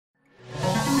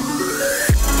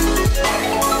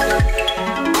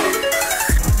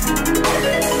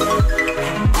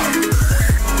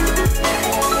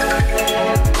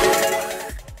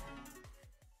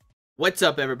What's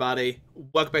up, everybody?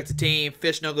 Welcome back to Team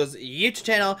Fish Knuckles YouTube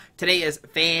channel. Today is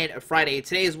Fan Friday.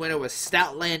 Today's winner was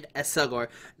Stoutland Accelgor.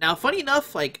 Now, funny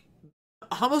enough, like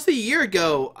almost a year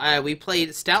ago, we played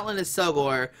Stoutland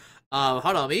Accelgor.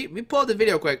 Hold on, let me pull up the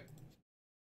video quick.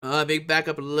 Let me back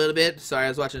up a little bit. Sorry, I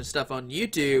was watching stuff on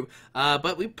YouTube.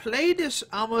 But we played this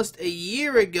almost a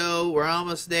year ago. We're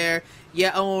almost there.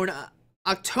 Yeah, on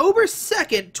October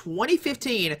 2nd,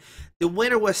 2015. The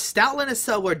winner was Stoutland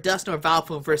Accelgor Dustin or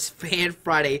Valpoon for Fan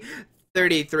Friday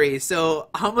 33. So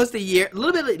almost a year, a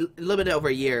little bit over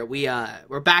a year.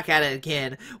 We're back at it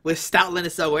again with Stoutland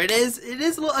Accelgor. It is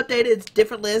a little updated. It's a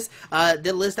different list.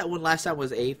 The list that won last time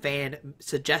was a fan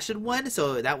suggestion one.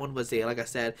 So that one was like I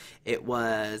said, it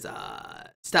was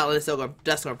Stoutland Accelgor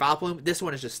Dustin or Valpoon. This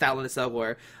one is just Stoutland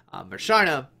Accelgor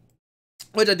Musharna,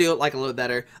 which I do like a little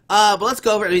better. But let's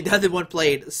go over it. I mean, the other one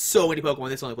played so many Pokemon.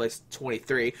 This only plays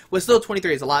 23. Well, still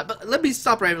 23 is a lot. But let me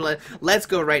stop right now. Let's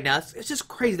go right now. It's just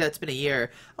crazy that it's been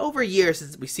over a year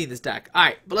since we've seen this deck.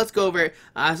 Alright, but let's go over it.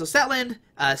 So Stoutland,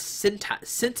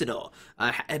 Sentinel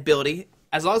ability.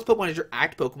 As long as Pokemon is your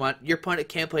active Pokemon, your opponent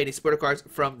can't play any supporter cards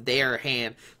from their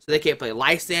hand. So they can't play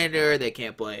Lysandre, they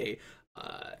can't play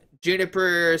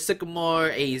Juniper,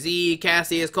 Sycamore, AZ,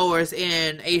 Cassius, Colress,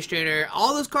 and Ace Trainer.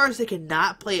 All those cards, they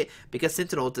cannot play it because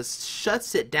Sentinel just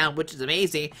shuts it down, which is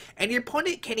amazing. And your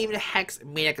opponent can't even hex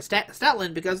Mew-EX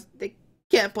Stoutland because they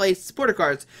can't play supporter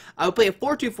cards. I would play a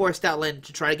 4-2-4 Stoutland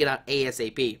to try to get out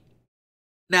ASAP.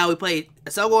 Now we play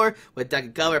Accelgor with deck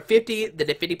and cover 50. The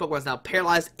 50 Pokemon is now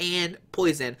paralyzed and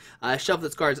poison. Shuffle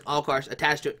those cards and all cards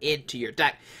attached to it into your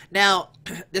deck. Now,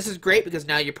 this is great because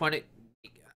now your opponent,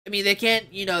 I mean, they can't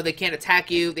attack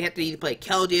you. They have to either play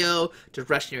Keldeo to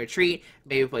rush and retreat,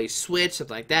 maybe play Switch,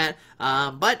 something like that.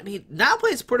 But, I mean, not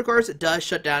playing supporter cards, it does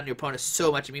shut down your opponent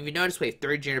so much. I mean, we noticed we have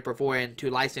 3 Juniper, 4 and 2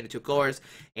 Lysandre, 2 Colress.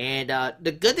 And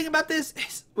the good thing about this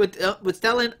is with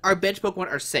Stoutland, our bench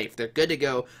Pokemon are safe. They're good to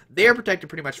go. They're protected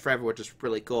pretty much forever, which is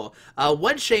really cool.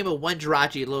 One Shaymin, one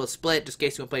Jirachi, a little split, just in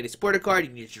case you want to play the supporter card. You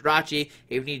can use Jirachi.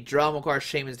 If you need draw one card,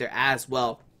 Shaymin's there as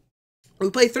well. We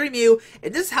play 3 Mew,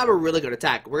 and this is how we're really going to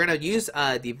attack. We're going to use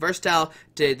the Versatile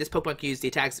to, this Pokemon can use the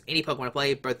attacks of any Pokemon to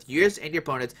play, both yours and your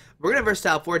opponent's. We're going to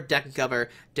Versatile for deck and cover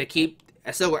to keep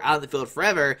Accelgor out of the field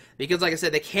forever, because like I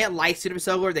said, they can't Lysandre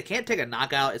Accelgor, they can't take a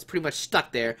knockout, it's pretty much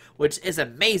stuck there, which is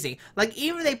amazing. Like,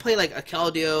 even if they play like a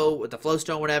Keldeo with the Float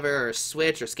Stone, whatever, or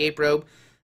Switch, or Escape Rope,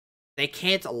 they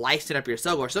can't Lysandre up your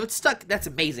Accelgor, so it's stuck. That's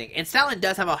amazing. And Stoutland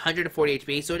does have 140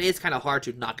 HP, so it is kind of hard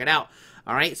to knock it out.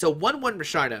 Alright, so 1-1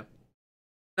 Musharna.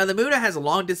 Now, the Munna has a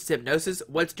long distance hypnosis.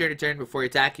 Once during your turn before you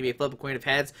attack, you may flip a coin of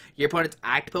heads. Your opponent's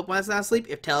active Pokemon is now asleep.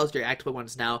 If tails, your active Pokemon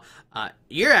is now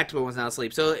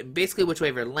asleep. So basically,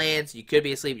 whichever it lands, you could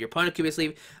be asleep. Your opponent could be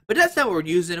asleep. But that's not what we're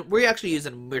using. We're actually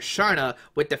using Musharna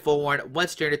with the forewarn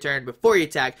once during your turn before you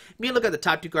attack. You may look at the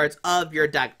top 2 cards of your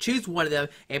deck. Choose one of them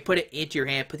and put it into your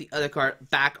hand. Put the other card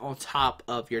back on top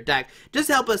of your deck. Just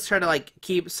to help us try to like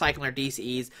keep cycling our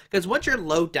DCEs. Because once you're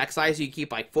low deck size, you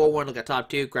keep like forewarn, look at top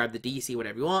 2, grab the DC,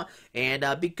 whatever you want, and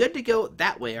be good to go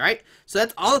that way. Alright, so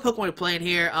that's all the Pokemon we're playing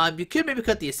here. You could maybe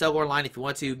cut the Accelgor line if you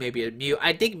want to, maybe a Mew.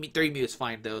 I think 3 Mew is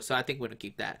fine though, so I think we're gonna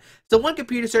keep that. So 1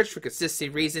 Computer Search for consistency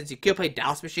reasons. You could play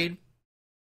Douse Machine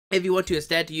if you want to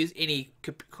instead to use any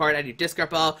card out of your discard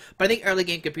pile, but I think early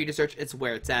game Computer Search is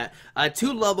where it's at. 2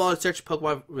 Level Ball to search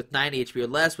Pokemon with 90 HP or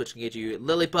less, which can get you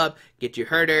Lillipup, get you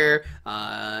Herdier,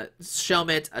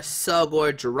 Shelmet,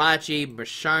 Accelgor, Jirachi,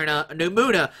 Musharna, no,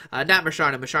 Munna, not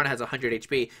Musharna. Musharna has 100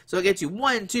 HP, so it gets you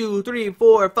 1, 2, 3,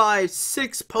 4, 5,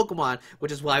 6 Pokemon,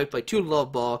 which is why we play 2 Level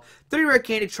Ball, 3 Rare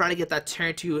Candy, try to get that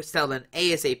turn 2 Stoutland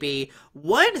ASAP,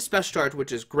 1 Special Charge,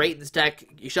 which is great in this deck.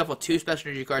 You shuffle 2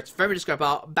 Special Energy cards from your discard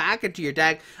pile back into your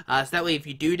deck, so that way if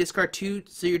you do discard 2,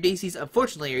 so your DCs,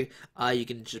 unfortunately, you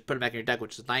can just put them back in your deck,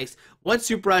 which is nice. 1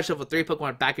 Super Rod, shuffle 3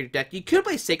 Pokemon back in your deck. You could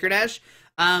play Sacred Ash,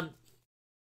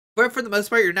 but for the most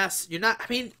part, you're not, I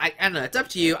mean, I don't know, it's up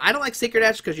to you. I don't like Sacred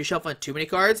Ash because you shuffle too many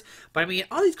cards, but I mean,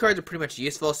 all these cards are pretty much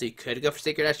useful, so you could go for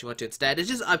Sacred Ash if you want to instead. It's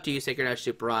just up to you, Sacred Ash,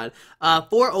 Super Rod.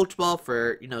 4 Ultra Ball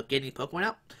for, getting Pokemon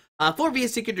out. 4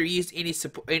 VS Seeker to use any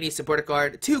supporter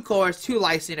card, 2 Colress, 2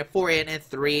 Lysandre, 4 in, and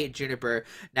 3 Juniper.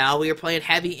 Now we are playing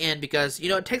heavy in because,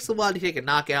 it takes a while to take a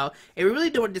knockout, and we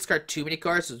really don't want to discard too many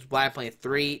cards, so that's why I'm playing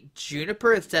 3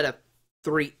 Juniper instead of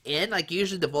 3 in. Like,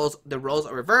 usually the roles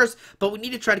are reversed, but we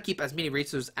need to try to keep as many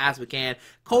resources as we can.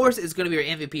 Colress is going to be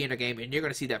our MVP in our game, and you're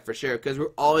going to see that for sure, because we're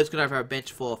always going to have our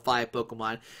bench full of 5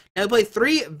 Pokemon. Now, we play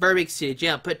 3 Virbank City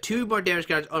Gym, put 2 more damage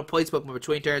counters on poison Pokemon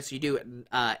between turns, so you do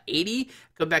 80,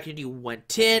 come back and do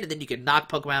 110, and then you can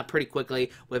knock Pokemon out pretty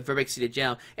quickly with Virbank City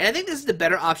Gym. And I think this is the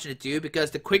better option to do,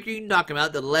 because the quicker you knock them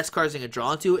out, the less cards you can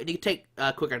draw into, and you can take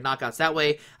quicker knockouts that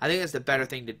way. I think that's the better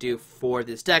thing to do for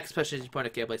this deck, especially as your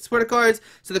opponent can't play supporter cards.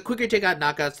 So the quicker you take out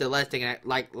knockouts, the less they're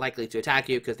likely to attack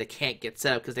you, because they can't get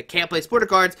set up, because they can't play supporter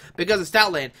cards because of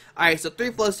Stoutland. Alright, so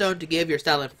 3 Float Stone to give your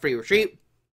Stoutland free retreat.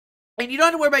 And you don't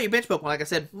have to worry about your bench Pokemon. Like I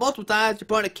said multiple times, your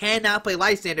opponent cannot play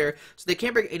Lysandre, so they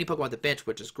can't bring any Pokemon on the bench,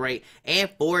 which is great. And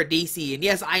 4 DC. And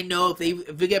yes, I know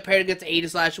if we get paired against 80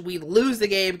 slash, we lose the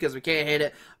game because we can't hit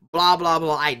it. Blah, blah,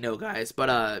 blah. I know, guys.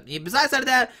 But besides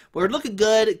that, we're looking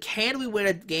good. Can we win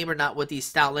a game or not with the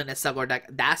Stoutland Accelgor deck?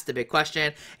 That's the big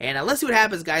question. And let's see what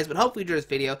happens, guys. But hopefully during this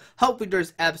video, hopefully during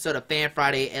this episode of Fan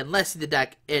Friday, and let's see the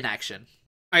deck in action.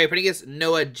 Alright, putting against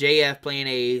Noah JF playing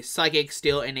a Psychic,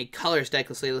 Steel, and a Colors deck.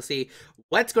 Let's see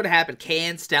what's going to happen.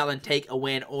 Can Stoutland take a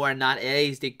win or not?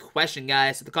 Is the question,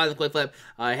 guys. So the card of the coin flip.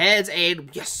 Heads and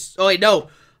yes. Oh, wait, no.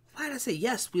 Why did I say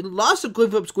yes? We lost a coin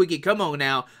flip, Squeaky. Come on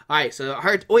now. Alright, so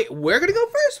wait, we're going to go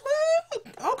first?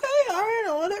 Well, okay,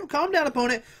 alright. Whatever. Calm down,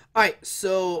 opponent. Alright,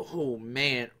 so, oh,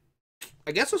 man.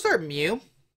 I guess we'll start Mew.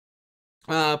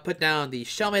 Put down the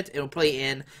Shelmet, it'll play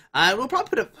in. We'll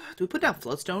probably do we put down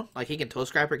Float Stone? Like, he can Toe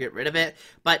Scrapper, get rid of it.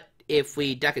 But if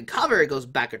we deck and cover, it goes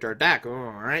back into our deck.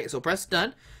 Alright, so press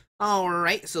done.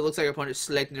 Alright, so it looks like our opponent is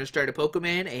selecting their starter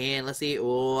Pokemon. And let's see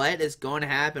what is going to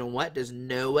happen. What does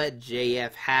Noah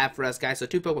JF have for us, guys? So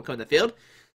 2 Pokemon come in the field.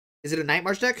 Is it a Night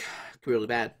March deck? Could be really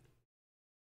bad.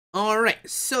 Alright,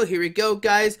 so here we go,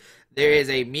 guys. There is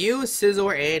a Mew,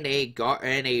 Scizor, and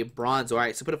a Bronzor.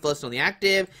 Alright, so put a Float Stone on the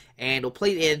active, and we'll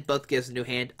play it in. Both gives a new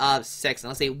hand of 6. Now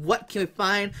let's see, what can we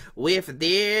find with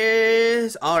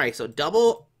this? Alright, so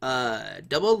double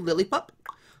Lillipup,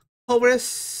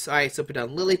 Colress. Alright, so put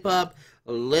down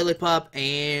Lillipup,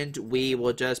 and we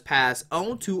will just pass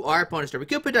on to our opponent's turn. We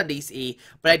could put down DCE,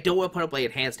 but I don't want opponent to play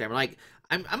Enhanced Hammer. Like,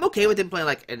 I'm okay with him playing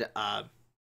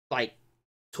like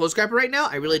Toe Scrapper right now.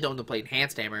 I really don't want to play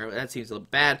Enhanced Hammer. That seems a little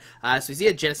bad. So we see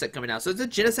a Genesect coming out. So it's a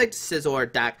Genesect Scizor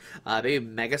deck. Maybe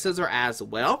Mega Scizor as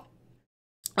well.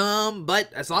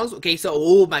 But as long as, okay, so,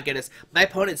 oh my goodness, my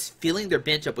opponent's filling their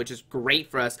bench up, which is great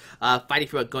for us, fighting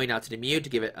for going out to the Mew to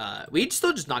give it, we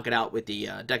still just knock it out with the,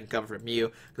 deck and cover for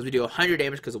Mew, because we do 100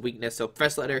 damage because of weakness. So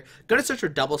Fresh Letter, gonna search for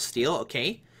double steal,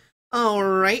 okay.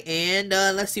 Alright, and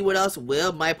let's see what else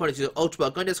will my opponent do. Ultra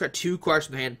Ball, going to discard 2 cards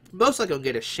from their hand. Most likely going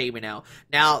to get a Shaymin out.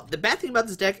 Now, the bad thing about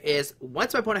this deck is,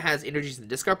 once my opponent has energies in the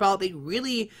discard pile, they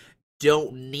really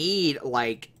don't need,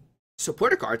 like,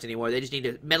 supporter cards anymore. They just need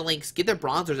to Metal Links, get their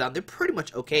Bronzors out. They're pretty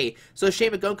much okay. So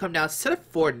Shaymin going to come down, set up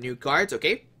 4 new cards,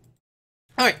 okay?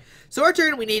 Alright, so our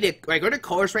turn, we need to go to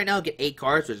Colress right now, get 8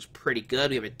 cards, which is pretty good.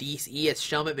 We have a DCE as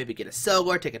Shelmet, maybe get a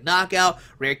Accelgor, take a knockout,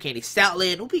 Rare Candy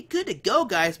Stoutland. We'll be good to go,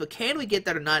 guys, but can we get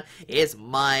that or not is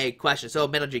my question. So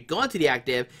Metal G going to the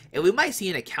active, and we might see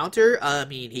an encounter. I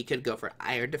mean, he could go for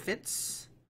Iron Defense.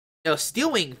 No,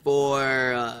 Steel Wing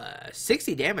for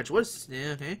 60 damage. What is,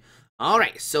 okay.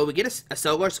 Alright, so we get a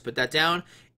Accelgor, so put that down.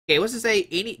 Okay, what's to say?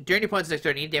 During your opponent's next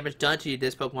turn, any damage done to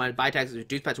this Pokemon by attacks is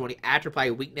reduced by 20 after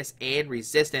applying weakness and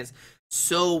resistance.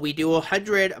 So we do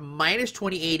 100 minus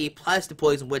 2080 plus the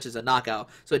poison, which is a knockout.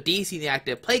 So DC in the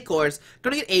active, play course.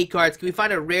 Gonna get 8 cards. Can we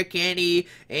find a Rare Candy?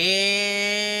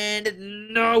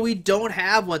 And no, we don't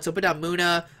have one. So put down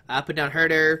Munna, put down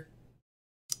Herdier.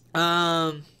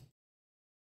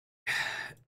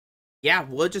 Yeah,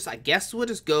 I guess we'll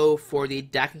just go for the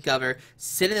deck and cover.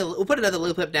 We'll put another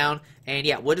Lillipup down, and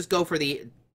yeah, we'll just go for the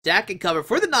deck and cover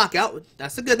for the knockout.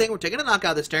 That's a good thing. We're taking a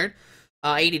knockout this turn.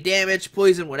 80 damage,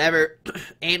 poison, whatever.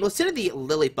 And we'll send in the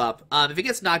Lillipup. If it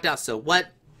gets knocked out, so what?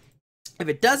 If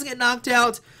it doesn't get knocked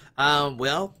out,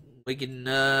 well, we can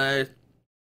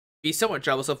be somewhat in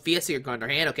trouble. So Fiesta, you're going to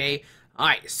our hand, okay?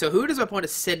 Alright, so who does my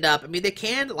opponent send up? I mean, they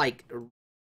can, like,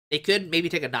 they could maybe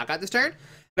take a knockout this turn.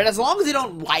 But as long as they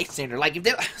don't Lysandre, like,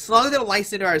 as long as they don't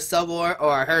Lysandre our Accelgor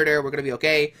or our Herdier, we're gonna be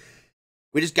okay.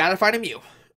 We just gotta find a Mew.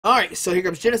 Alright, so here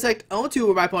comes Genesect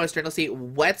onto my opponent's turn. Let's see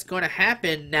what's gonna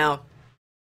happen. Now,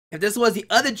 if this was the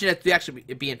other Genesect, we'd actually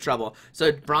be in trouble.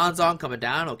 So Bronzong coming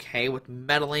down, okay, with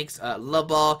Metal Links, Love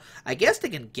Ball. I guess they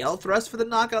can Gale Thrust for the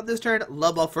knockout this turn.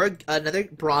 Love Ball for another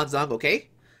Bronzong, okay.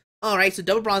 Alright, so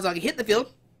double Bronzong hit the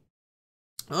field.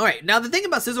 Alright, now the thing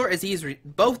about Scizor is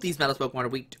both these Metals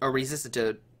Pokemon are resistant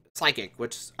to Psychic,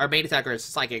 which our main attacker is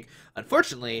Psychic,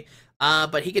 unfortunately.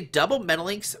 But he could double Metal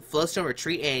Links, Float Stone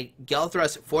Retreat, and Gale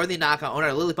Thrust for the knockout on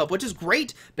our Lillipup, which is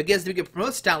great because we can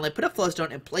promote Stoutland, put a Float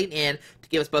Stone, and play it in to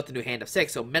give us both a new hand of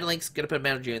 6. So Metal Links gonna put a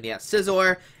Metal Energy in the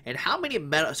Scizor, and how many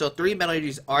metal? So 3 Metal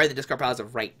Energies are in the discard piles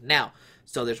of right now.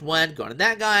 So there's one going to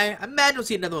that guy. I imagine we'll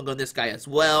see another one going to this guy as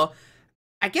well.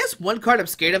 I guess one card I'm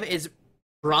scared of is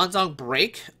Bronzong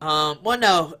Break. Well,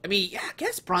 no. I mean, yeah, I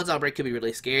guess Bronzong Break could be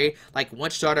really scary. Like,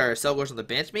 one starter or Accelgor's on the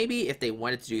bench, maybe, if they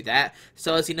wanted to do that.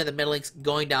 So, let's see another Metal Links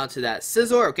going down to that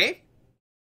Scizor, okay?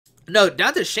 No,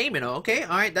 down to Shaymin. Okay,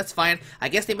 alright, that's fine. I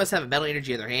guess they must have a Metal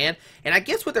Energy in their hand. And I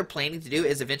guess what they're planning to do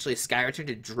is eventually Sky Return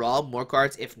to draw more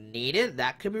cards if needed.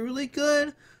 That could be really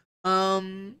good.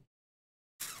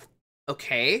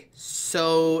 Okay,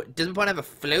 so does my opponent have a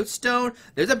Float Stone?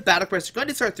 There's a Battle Press. They're going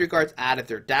to discard 3 cards out of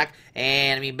their deck,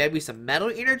 and I mean maybe some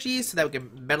Metal Energies so that we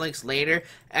can Metal Links later.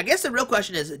 I guess the real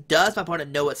question is, does my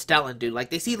opponent know what Stoutland do? Like,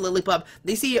 they see Lillipup,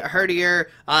 they see Herdier,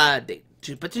 but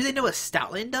do they know what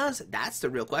Stoutland does? That's the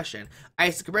real question.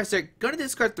 Alright, so Compressor going to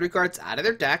discard 3 cards out of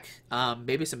their deck.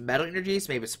 Maybe some Metal Energies,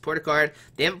 maybe a supporter card.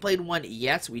 They haven't played one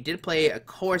yet. We did play a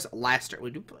Colress last turn.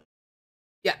 We do play,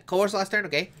 yeah, Colress last turn.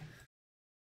 Okay.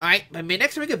 Alright, I mean,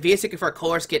 next time we get VS Seeker for our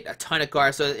Colress, get a ton of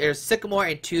cards. So there's Sycamore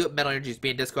and 2 Metal Energies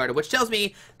being discarded, which tells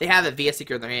me they have a VS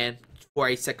Seeker in their hand for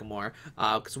a Sycamore.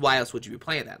 Because why else would you be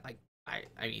playing that? Like, I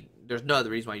mean, there's no other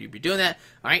reason why you'd be doing that.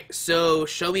 Alright, so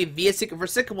show me VS Seeker for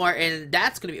Sycamore, and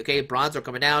that's going to be, okay, Bronze are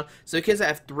coming down. So because I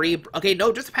have 3, okay,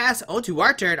 no, just pass on to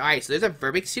our turn. Alright, so there's a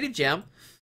Virbank City Gym.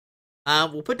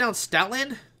 We'll put down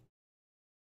Stoutland.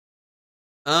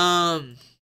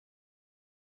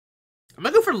 I'm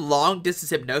gonna go for Long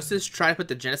Distance Hypnosis, try to put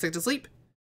the Genesect to sleep.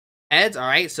 Heads,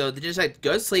 alright, so the Genesect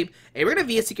goes to sleep, and we're gonna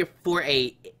VS Seeker for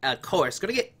a Colress.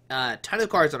 Gonna get a ton of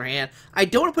cards on our hand. I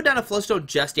don't want to put down a Float Stone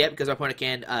just yet, because our opponent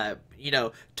can, you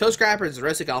know, Toe Scrapper and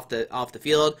Xerosic off the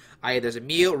field. Alright, there's a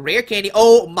Mew, Rare Candy.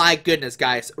 Oh my goodness,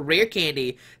 guys. Rare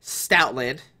Candy,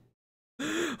 Stoutland.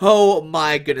 Oh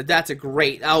my goodness, that's a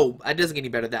great, oh, it doesn't get any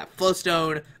better than that. Float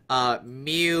Stone,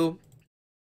 Mew,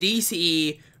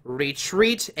 DCE,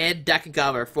 Retreat, and Deck and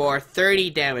Cover for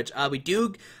 30 damage. We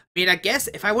do, I mean, I guess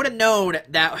if I would have known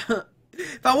that,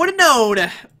 if I would have known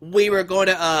we were going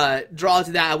to draw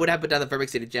to that, I would have put down the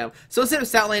Virbank City Gem. So instead of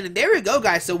Stoutland, and there we go,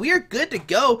 guys. So we are good to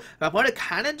go. My opponent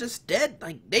kind of just dead.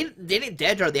 Like, they didn't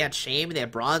dead draw. They had Shaymin, they had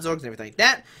Bronze Orgs, and everything like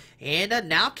that. And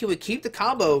now can we keep the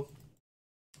combo?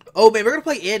 Oh man, we're gonna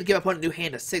play in, give my opponent a new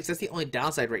hand of 6. That's the only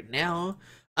downside right now.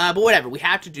 But whatever, we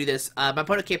have to do this. My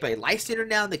opponent can't play Lysandre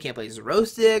now, they can't play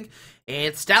Xerosic,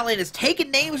 and Stoutland is taking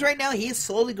names right now. He is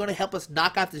slowly going to help us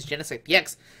knock out this Genesect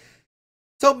EX.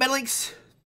 So, Metal Links,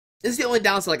 this is the only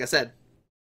downside, like I said.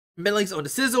 Metal Links on the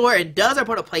Scizor, and does our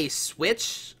opponent play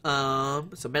Switch? So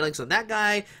Metal Links on that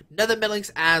guy, another Metal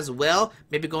Links as well,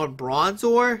 maybe going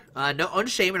Bronzor, no, on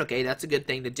Shaymin, okay, that's a good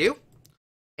thing to do.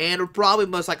 And we'll probably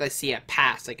most likely see a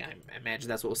pass. Like, I imagine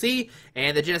that's what we'll see.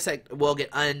 And the Genesect will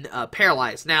get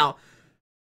paralyzed. Now,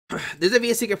 there's a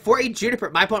VS Seeker for a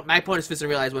Juniper. My opponent's supposed to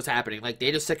realize what's happening. Like,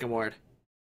 they just Sycamore.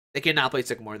 They cannot play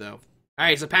Sycamore, though.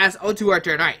 Alright, so pass onto our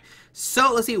turn. Alright,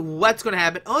 so let's see what's going to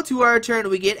happen. Onto our turn,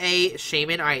 we get a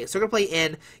Shaymin. Alright, so we're going to play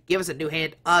in, give us a new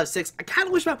hand of 6. I kind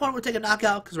of wish my opponent would take a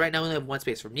knockout, because right now we only have 1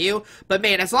 space from Mew. But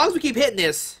man, as long as we keep hitting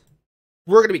this,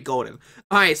 we're going to be golden.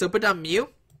 Alright, so put down Mew.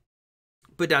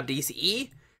 Put down DCE,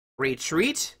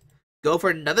 Retreat, go for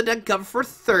another Deck Cover for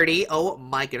 30. Oh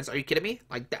my goodness, are you kidding me?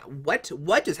 Like that, what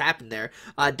just happened there?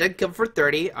 Deck Cover for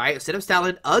 30. Alright, set up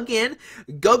Stoutland again.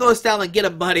 Go Stoutland, get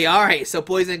him, buddy. Alright, so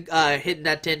Poison hitting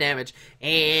that 10 damage.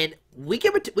 And we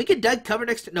can Deck Cover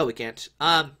next, no we can't.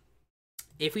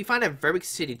 If we find a Virbank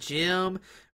City Gym,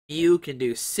 Mew can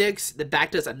do 6. The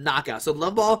back does a knockout. So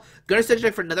Level Ball, gonna stretch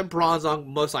it for another Bronzong,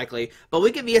 most likely. But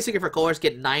we can VS Seeker for Colress,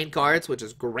 get 9 cards, which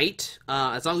is great.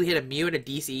 As long as we hit a Mew and a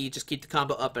DCE, just keep the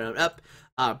combo up and up.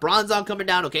 Bronzong coming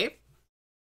down, okay.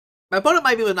 My opponent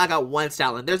might be able to knock out 1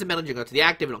 Stoutland. There's a Metal Energy go to the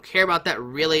active. I don't care about that,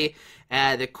 really.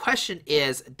 The question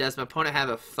is, does my opponent have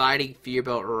a Fighting Fury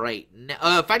Belt right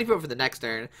now? Fighting Fury Belt for the next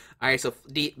turn. Alright, so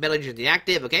the Metal Energy to the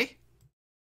active, okay.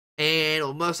 And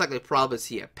we'll most likely probably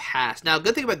see a pass. Now,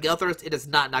 good thing about Gale Thrust, it does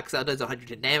not knock us out. It does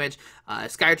 110 damage.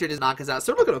 Sky Return does knock us out.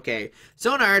 So we're looking okay.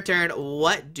 So on our turn,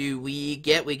 what do we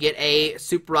get? We get a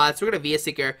Super Rod. So we're going to VS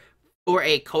Seeker for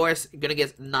a Colress. Going to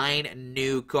get 9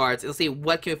 new cards. Let's see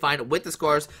what can we find with the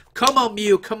scores. Come on,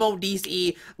 Mew. Come on,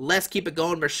 DCE. Let's keep it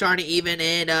going. Musharna even.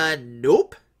 And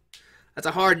nope. That's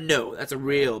a hard no. That's a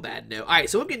real bad no. Alright,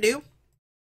 so what we can do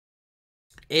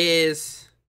is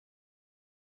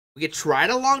we could try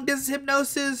to Long Distance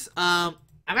Hypnosis. I'm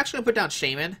actually going to put down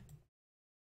Shaymin,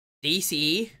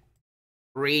 DCE,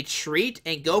 retreat,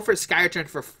 and go for Sky Return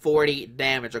for 40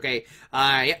 damage, okay?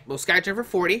 Yeah, we'll Sky Return for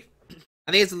 40.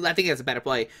 I think it's a better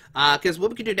play. Because what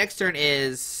we can do next turn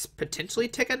is potentially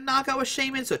take a knockout with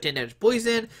Shaymin, so 10 damage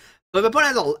poison. But if my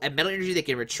opponent has a metal energy, they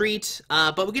can retreat.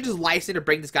 But we can just Lysandre to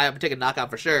bring this guy up and take a knockout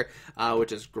for sure,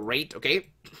 which is great, okay?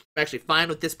 I'm actually fine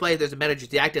with this play. If there's a metal energy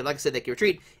deactivated, like I said, they can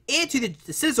retreat into the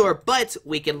Scizor, but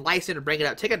we can Lysandre to bring it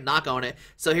up, take a knockout on it.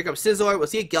 So here comes Scizor. We'll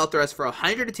see a Gelthros for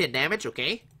 110 damage,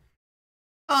 okay?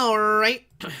 Alright.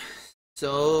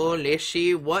 So, let's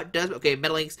see what does... Okay,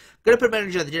 Metal Link's gonna put Metal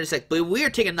Energy on the Genesect, but we are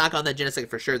taking a knock on the Genesect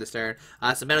for sure this turn.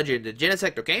 So Metal Energy on the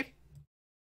Genesect, okay?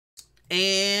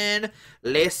 And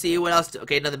let's see what else.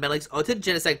 Okay, another Metal Links. Oh, to the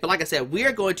Genesect, but like I said, we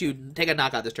are going to take a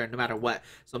knockout this turn no matter what.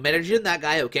 So Metal Energy on that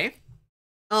guy, okay?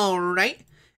 Alright.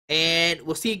 And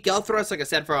we'll see Gelthros, like I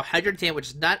said, for 110,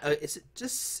 which is not, is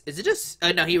it just,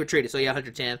 no, he retreated, so yeah,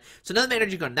 110. So another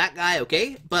energy on that guy,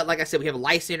 okay? But like I said, we have a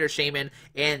Lysandre, Shaymin,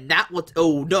 and that will,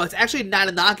 oh, no, it's actually not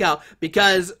a knockout,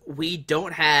 because we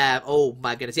don't have, oh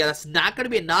my goodness, yeah, that's not going to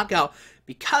be a knockout,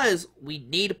 because we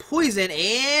need poison,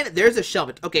 and there's a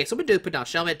Shelmet. Okay, so I'm going to put down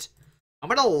Shelmet. I'm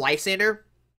going to Lysandre,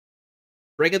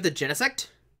 bring up the Genesect,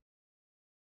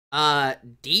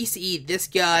 DC this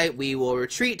guy, we will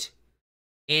retreat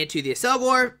into the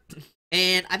Accelgor,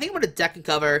 and I think I'm going to deck and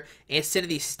cover and send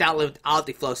the Stoutland without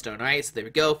the Float Stone, alright? So there we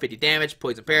go, 50 damage,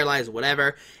 poison paralyze,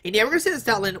 whatever. And yeah, we're going to send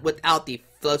the Stoutland without the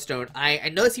Float Stone. I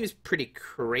know it seems pretty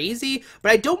crazy,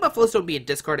 but I don't want Float Stone being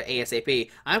discarded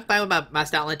ASAP. I'm fine with my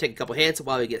Stoutland taking a couple hits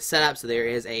while we get set up. So there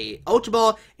is a Ultra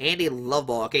Ball and a Level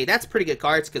Ball. Okay, that's pretty good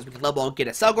cards because we can Level Ball, get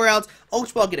a Accelgor out,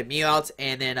 Ultra Ball, get a Mew out,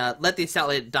 and then let the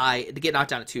Stoutland die to get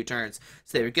knocked down in 2 turns.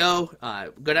 So there we go.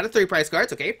 Go down to 3 price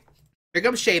cards, okay? Here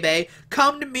comes Shaymin.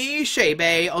 Come to me,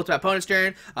 Shaymin. Ultimate opponent's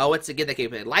turn. Once again, they can't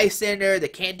play Lysandre. They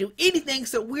can't do anything,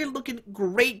 so we're looking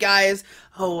great, guys.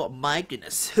 Oh, my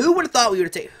goodness. Who would have thought we would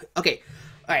have taken... Okay.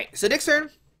 Alright, so next turn,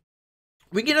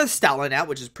 we can get a Stoutland out,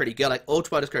 which is pretty good. Like,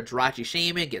 Ultra Ball, discard Jirachi,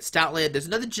 Shaymin, get Stoutland. There's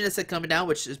another Genesect coming down,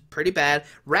 which is pretty bad.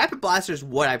 Rapid Blaster is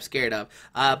what I'm scared of.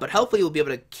 But hopefully we'll be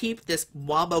able to keep this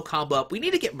Wombo combo up. We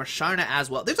need to get Musharna as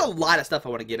well. There's a lot of stuff I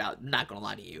want to get out. Not going to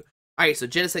lie to you. Alright, so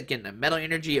Genesect getting a Metal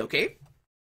Energy, okay.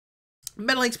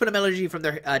 Metal Links put a Metal Energy from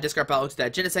their discard pile into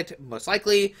that Genesect, most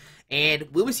likely. And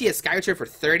will we see a Sky Return for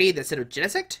 30 instead of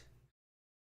Genesect?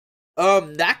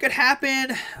 That could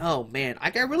happen. Oh, man. I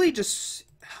really just...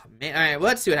 Oh, man. Alright, well,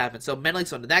 let's see what happens. So, Metal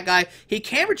Links onto that guy. He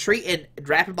can retreat and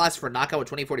Rapid Blast for a knockout with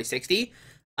 20, 40, 60.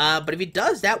 But if he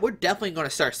does that, we're definitely going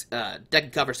to start deck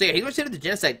and cover. So, yeah, he's going to send it to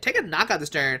Genesect. Take a knockout this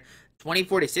turn. 20,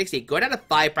 40, 60. Go down to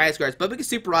 5 prize cards. But we can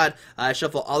Super Rod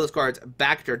shuffle all those cards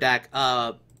back to our deck.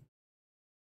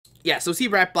 Yeah, so see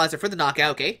Rapid Blaster for the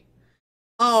knockout, okay?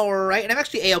 Alright, and I'm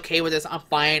actually A-okay with this. I'm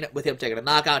fine with him taking a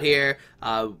knockout here.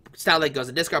 Stoutland goes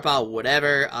in discard pile,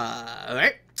 whatever.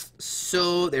 Alright,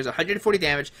 so there's 140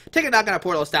 damage. Take a knockout on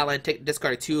Portal Stoutland,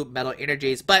 discard 2 Metal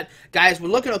Energies. But, guys, we're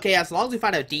looking okay. As long as we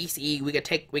find a DC, we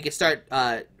can start,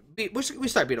 we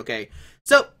start being okay.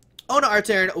 So, on our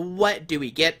turn, what do we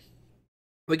get?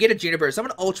 We get a Juniper. So I'm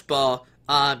going to Ultra Ball,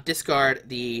 discard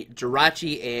the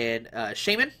Jirachi and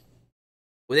Shaymin.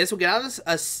 With this, we'll get out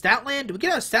a Stoutland. Do we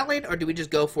get out a Stoutland, or do we just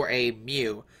go for a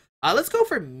Mew? Let's go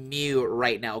for Mew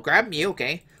right now. Grab Mew,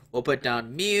 okay. We'll put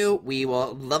down Mew. We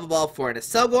will Level Ball for an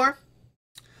Accelgor.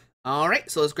 Alright,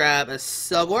 so let's grab a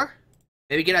Accelgor.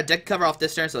 Maybe get a deck cover off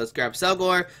this turn, so let's grab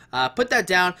Accelgor. Put that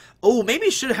down. Oh, maybe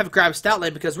we should have grabbed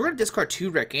Stoutland, because we're going to discard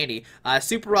 2 Rare Candy.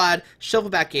 Super Rod, shuffle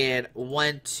back in.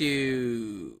 1,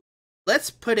 2...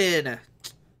 Let's put in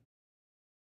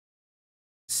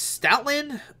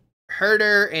Stoutland,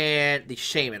 Herdier, and the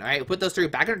Shaymin. Alright, we'll put those 3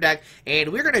 back in our deck,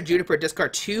 and we're going to Juniper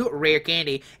discard 2 Rare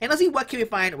Candy. And let's see what can we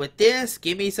find with this.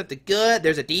 Give me something good.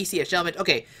 There's a DC, a Shelmet.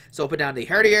 Okay, so we'll put down the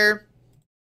Herdier.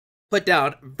 Put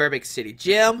down Virbank City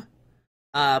Gym.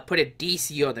 Put a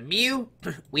DC on the Mew.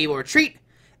 We will retreat,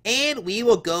 and we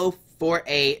will go for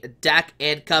a deck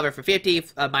and cover for 50,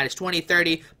 minus 20,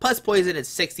 30, plus poison and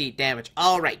 60 damage.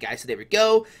 Alright, guys, so there we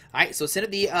go. Alright, so send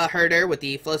up the Herdier with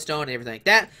the Float Stone and everything like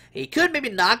that. He could maybe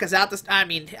knock us out this time. I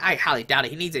mean, I highly doubt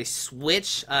it. He needs a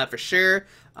switch for sure.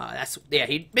 Yeah,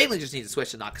 he mainly just needs a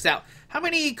switch to knock us out. How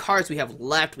many cards we have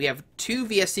left? We have 2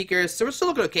 VS Seekers, so we're still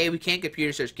looking okay. We can't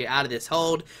Computer Search, get out of this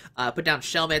hold. Put down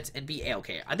Shelmet and be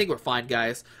A-okay. I think we're fine,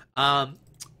 guys.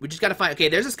 We just gotta find... Okay,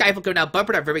 there's a Skyfall coming down.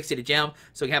 Bumper at Virbank City Gym,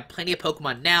 so we have plenty of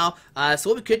Pokemon now.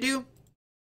 So what we could do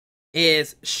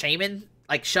is Shaymin,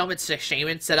 like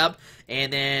Shaymin set up,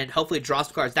 and then hopefully draw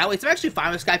some cards that way. So I'm actually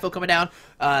fine with Skyfall coming down.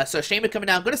 So Shaymin coming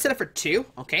down. I'm gonna set up for 2,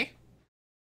 okay?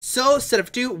 So, set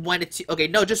up 2, 1 to 2. Okay,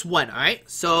 no, just 1, alright?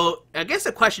 So, I guess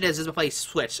the question is, does they play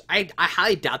Switch? I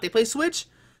highly doubt they play Switch.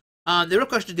 The real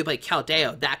question is, do they play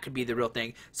Caldeo? That could be the real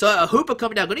thing. So, Hoopa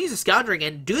coming down, going to use a Scoundrel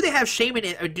again. Do they have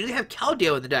Shaymin, or do they have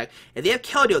Caldeo in the deck? If they have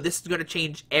Caldeo, this is going to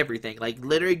change everything. Like,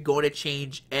 literally going to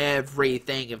change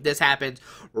everything if this happens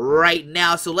right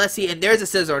now. So, let's see. And there's a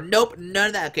Scizor. Nope, none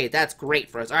of that. Okay, that's great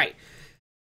for us. Alright.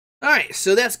 Alright,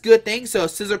 so that's good thing. So,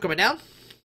 Scizor coming down.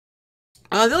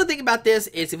 The only thing about this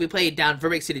is if we play down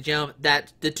Virbank City Gym,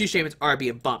 that the two Shaymins are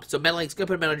being bumped. So, Metal Link's going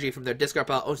to put Metal Energy from their discard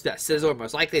pile onto that Scizor,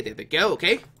 most likely. There they go,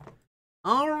 okay?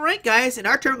 Alright, guys, in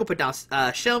our turn, we'll put down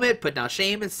Shelmet, put down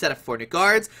Shaymin, set up 4 new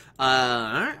guards.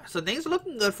 Alright, so things are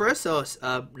looking good for us. So,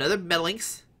 another Metal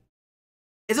Links.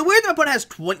 Is it weird that my opponent has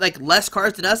 20, like, less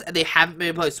cards than us, and they haven't been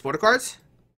able to play supporter cards?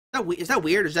 Is that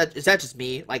weird, or is that just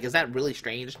me? Like, is that really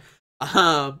strange?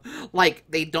 Like,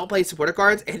 they don't play supporter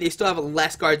cards, and they still have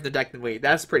less cards in the deck than we.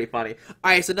 That's pretty funny.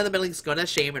 Alright, so another Metal Link's going to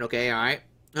Shaymin, okay, alright.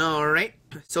 Alright,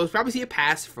 so it's probably see a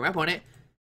pass from my opponent.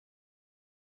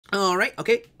 Alright,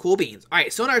 okay, cool beans.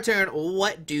 Alright, so in our turn,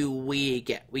 what do we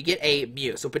get? We get a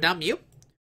Mew. So put down Mew.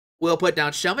 We'll put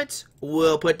down Shelmet.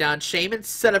 We'll put down Shaymin.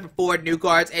 Set up 4 new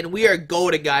cards, and we are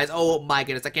golden, guys. Oh my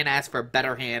goodness, I can't ask for a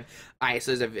better hand. Alright,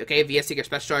 so there's a, okay, VS Seeker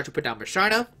Special Charge. We'll put down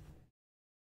Musharna.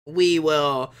 We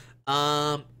will,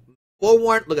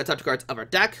 forewarn, look at the top 2 cards of our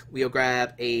deck. We'll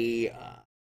grab a,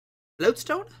 Float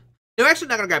Stone? No, we're actually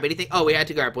not gonna grab anything. Oh, we had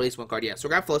to grab at least 1 card, yeah. So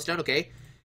we'll grab Float Stone, okay.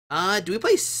 Do we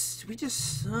play,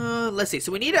 let's see.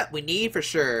 So we need for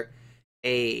sure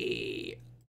a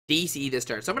DC this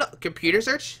turn. So I'm gonna Computer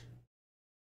Search,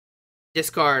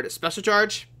 discard Special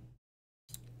Charge,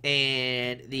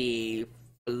 and the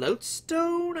Float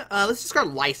Stone. Let's discard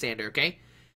Lysandre, okay?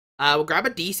 We'll grab a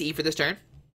DC for this turn.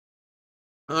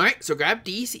 Alright, so grab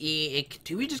DCE, and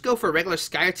do we just go for a regular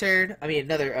Sky turn? I mean,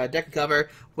 another deck and cover.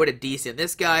 Put a DC in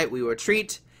this guy, we will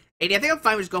retreat. And yeah, I think I'm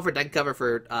fine with just going for deck and cover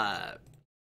for,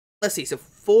 let's see, so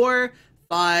 4,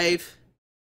 5,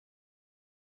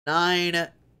 9.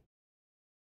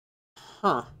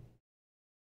 Huh.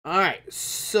 Alright,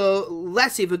 so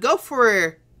let's see. If we go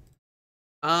for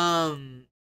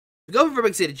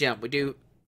Virbank City Gym, we do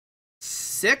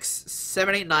 6,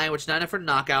 7, 8, 9, which is not enough for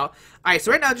knockout. Alright,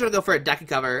 so right now I'm just gonna go for a deck and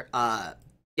cover.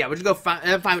 Yeah, we're just go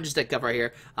I'm fine with just deck cover right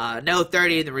here. No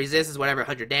 30, the resistance, whatever,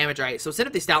 100 damage. Alright, so send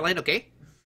up the Stoutland, okay.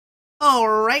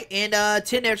 Alright, and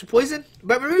 10 damage for poison.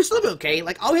 But we're still doing okay.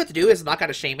 Like, all we have to do is knock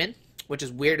out a Shaymin, which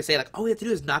is weird to say, like, all we have to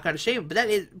do is knock out a Shaymin, but that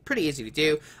is pretty easy to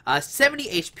do. 70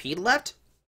 HP left.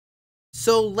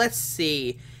 So, let's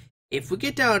see. If we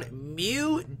get down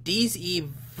Mew, DZE,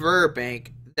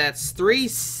 Virbank, that's 3,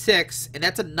 6, and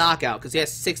that's a knockout, because he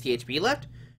has 60 HP left.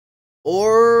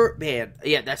 Or, man,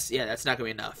 yeah, that's not gonna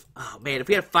be enough. Oh, man, if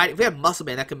we had Muscle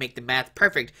Man, that could make the math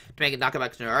perfect to make it knockout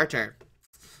back to our turn.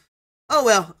 Oh,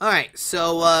 well, alright,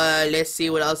 so, let's see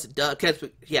what else it does, because,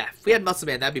 yeah, if we had Muscle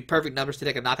Man, that'd be perfect numbers to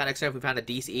take a knockout next turn if we found a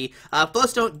DCE. Float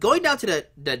Stone, going down to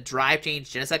the Drive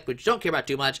Change Genesect, which don't care about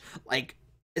too much, like,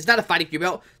 it's not a fighting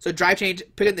Q-Belt, so Drive Change,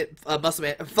 putting the Muscle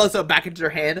Man, Float Stone back into their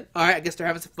hand. Alright, I guess they're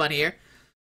having some fun here.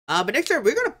 But next turn,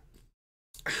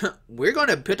 we're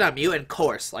gonna put down Mew and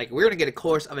Course, like, we're gonna get a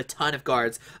course of a ton of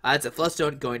cards. It's a Float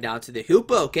Stone going down to the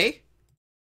Hoopa, okay?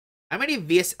 How many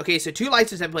VS, okay, so 2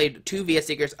 licenses have played, 2 VS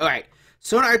Seekers, alright.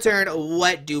 So on our turn,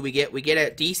 what do we get? We get a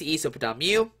DCE, so put down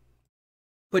Mew,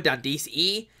 put down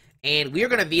DCE, and we are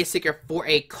going to VS Seeker for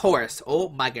a Chorus. Oh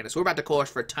my goodness, we're about to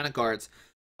Chorus for a ton of cards.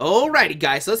 Alrighty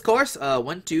guys, so let's Chorus.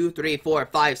 1, 2, 3, 4,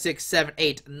 5, 6, 7,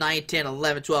 8, 9, 10,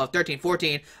 11, 12, 13,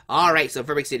 14. Alright, so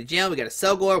Virbank City Gym, we got a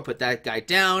Accelgor, we'll put that guy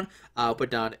down. Put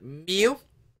down Mew.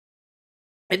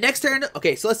 And next turn,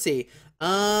 okay, so let's see.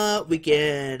 We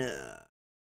can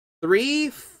 3,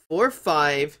 4,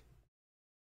 5.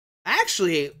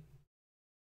 Actually,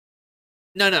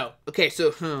 no. Okay,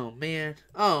 so, oh man.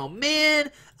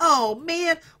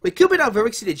 We could put down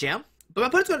Virbank City Gym, but my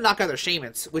opponent's going to knock out their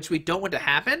Shaymins, which we don't want to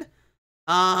happen.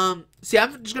 See,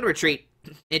 I'm just going to retreat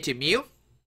into Mew.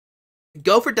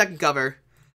 Go for deck and cover.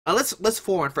 Let's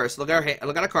forward first. Look at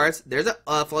our cards. There's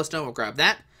a Float Stone. We'll grab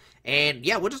that. And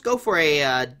yeah, we'll just go for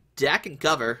a deck and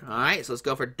cover. Alright, so let's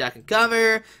go for deck and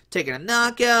cover. Taking a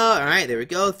knockout. Alright, there we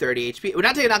go. 30 HP. We're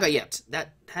not taking a knockout yet.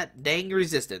 That dang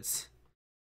resistance.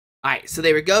 Alright, so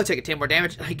there we go. Taking 10 more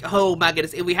damage. Like, oh my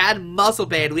goodness. If we had Muscle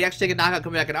Band, we actually take a knockout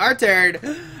coming back in our turn.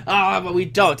 Oh, but we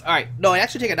don't. Alright, no, I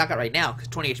actually take a knockout right now, because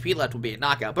 20 HP left will be a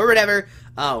knockout. But whatever.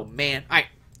 Oh, man. Alright,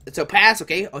 so pass,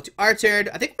 okay. On to our turn.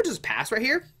 I think we'll just pass right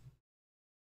here.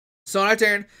 So on our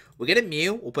turn, we'll get a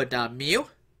Mew. We'll put down Mew.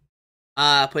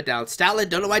 Put down Stoutland.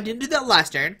 Don't know why I didn't do that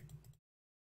last turn.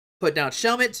 Put down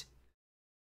Shelmet.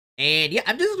 And yeah,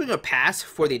 I'm just going to pass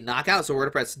for the knockout. So we're going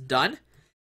to press done.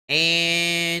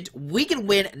 And we can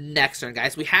win next turn,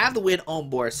 guys. We have the win on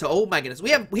board. So, oh my goodness. We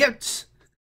have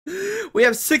We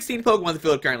have 16 Pokemon on the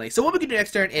field currently. So what we can do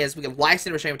next turn is we can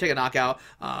Lysandre Shaymin, take a knockout.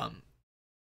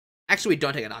 Actually, we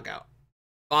don't take a knockout.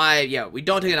 Yeah, we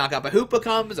don't take a knockout, but Hoopa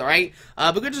comes, alright?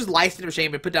 But we can just Lysandre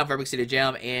Shaymin, put down Virbank City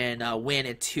Gym, and win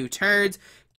in 2 turns.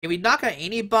 Can we knock out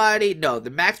anybody? No, the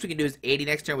max we can do is 80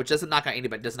 next turn, which doesn't knock out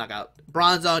anybody. Doesn't knock out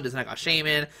Bronzong, doesn't knock out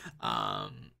Shaymin.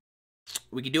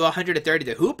 We can do 130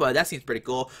 to Hoopa. That seems pretty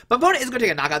cool. My opponent is going to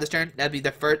take a knockout this turn. That'd be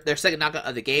their second knockout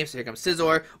of the game. So here comes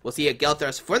Scizor. We'll see a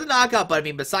Gelthros for the knockout. But I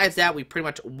mean, besides that, we pretty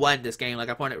much won this game. Like,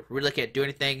 our opponent really can't do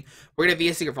anything. We're going to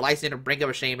VS Seeker for Lysandre, bring up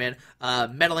a Shaymin.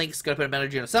 Metalink's going to put a Metal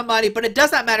Energy on somebody. But it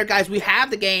does not matter, guys. We have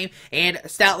the game. And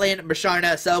Stoutland,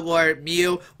 Musharna, Accelgor,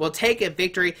 Mew will take a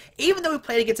victory. Even though we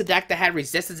played against a deck that had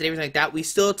resistance and everything like that, we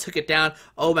still took it down.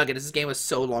 Oh my goodness, this game was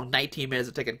so long. 19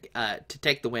 minutes to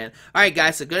take the win. Alright,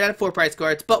 guys. So go down to 4 prize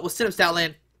cards. But we'll sit up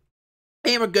Stoutland,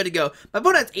 and we're good to go. My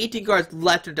opponent has 18 cards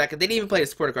left in the deck, and they didn't even play a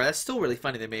supporter card. That's still really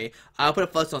funny to me. I'll put a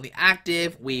Float Stone on the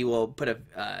active. We will put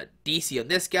a DC on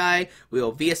this guy. We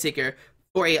will VS Seeker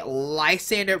for a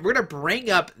Lysandre. We're going to bring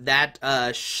up that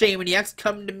Shaymin-EX.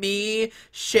 Come to me,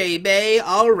 Shaymin.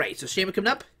 Alright, so Shaymin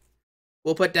coming up.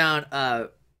 We'll put down, now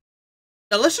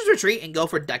let's just retreat and go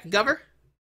for deck and cover.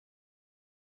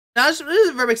 Now, this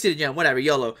is Virbank City Gym. Whatever,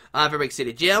 YOLO. Virbank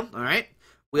City Gym, alright.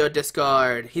 We'll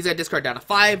discard. He's going to discard down to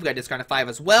 5. We got to discard to 5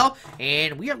 as well.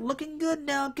 And we are looking good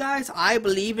now, guys. I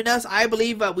believe in us. I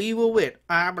believe that we will win.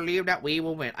 I believe that we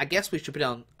will win. I guess we should put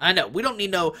down. I know. We don't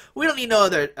need no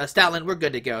other Stoutland. We're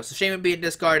good to go. So Shaymin being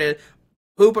discarded.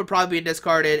 Hooper probably being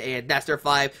discarded. And that's their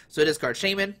 5. So discard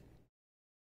Shaymin.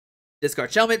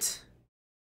 Discard Shelmet.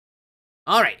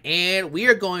 Alright. And we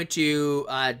are going to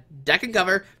deck and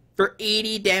cover for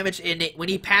 80 damage in it. When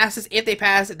he passes, if they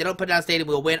pass, if they don't put down stadium,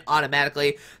 we'll win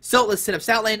automatically. So let's set up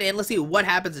Stoutland and let's see what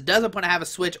happens. Does opponent have a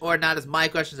switch or not? Is my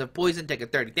questions of poison, taking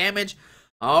 30 damage.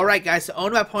 Alright, guys, so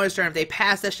on my opponent's turn, if they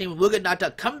pass that Shaymin, we'll get knocked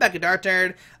out. Come back into our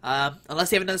turn, unless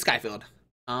they have another Skyfield.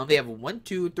 They have 1,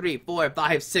 2, 3, 4,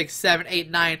 5, 6, 7,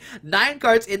 8, 9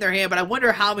 cards in their hand, but I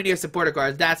wonder how many are supporter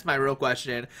cards. That's my real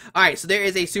question. Alright, so there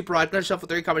is a Super Rod. Gonna shuffle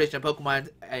 3 combination of Pokemon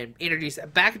and energies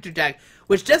back into deck,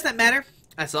 which does not matter.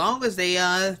 As long as they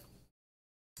don't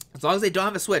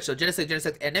have a switch. So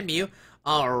Genesect, and then Mew.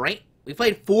 Alright. We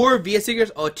played 4 VS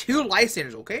Seekers. Oh, 2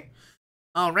 Lysandres, okay?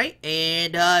 Alright.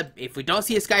 And if we don't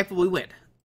see a Skyfield, we win.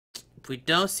 If we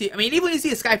don't see, I mean, even when you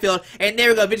see a Skyfield, and there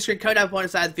we go, Vintage Screen coming down on the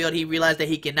side of the field, he realized that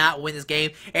he cannot win this game.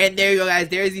 And there you go, guys.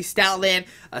 There's the Stoutland,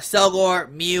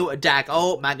 Accelgor, Mew deck.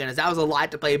 Oh my goodness, that was a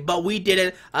lot to play, but we did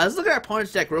it. Let's look at our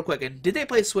opponent's deck real quick. And did they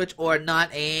play Switch or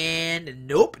not? And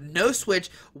nope, no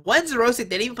Switch. One Xerosic,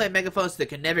 they didn't even play Megaphone, so they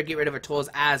could never get rid of our tools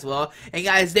as well. And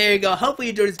guys, there you go. Hopefully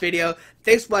you enjoyed this video.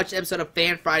 Thanks for watching the episode of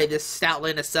Fan Friday. This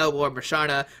Stoutland, Accelgor,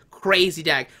 Musharna. Crazy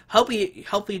deck. Hopefully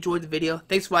you enjoyed the video.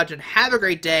 Thanks for watching. Have a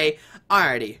great day.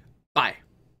 Alrighty. Bye.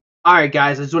 Alright,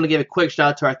 guys. I just want to give a quick shout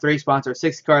out to our 3 sponsors,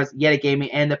 60 Cards, Yeti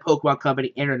Gaming, and the Pokemon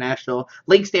Company International.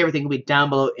 Links to everything will be down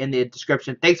below in the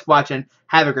description. Thanks for watching.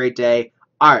 Have a great day.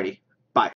 Alrighty.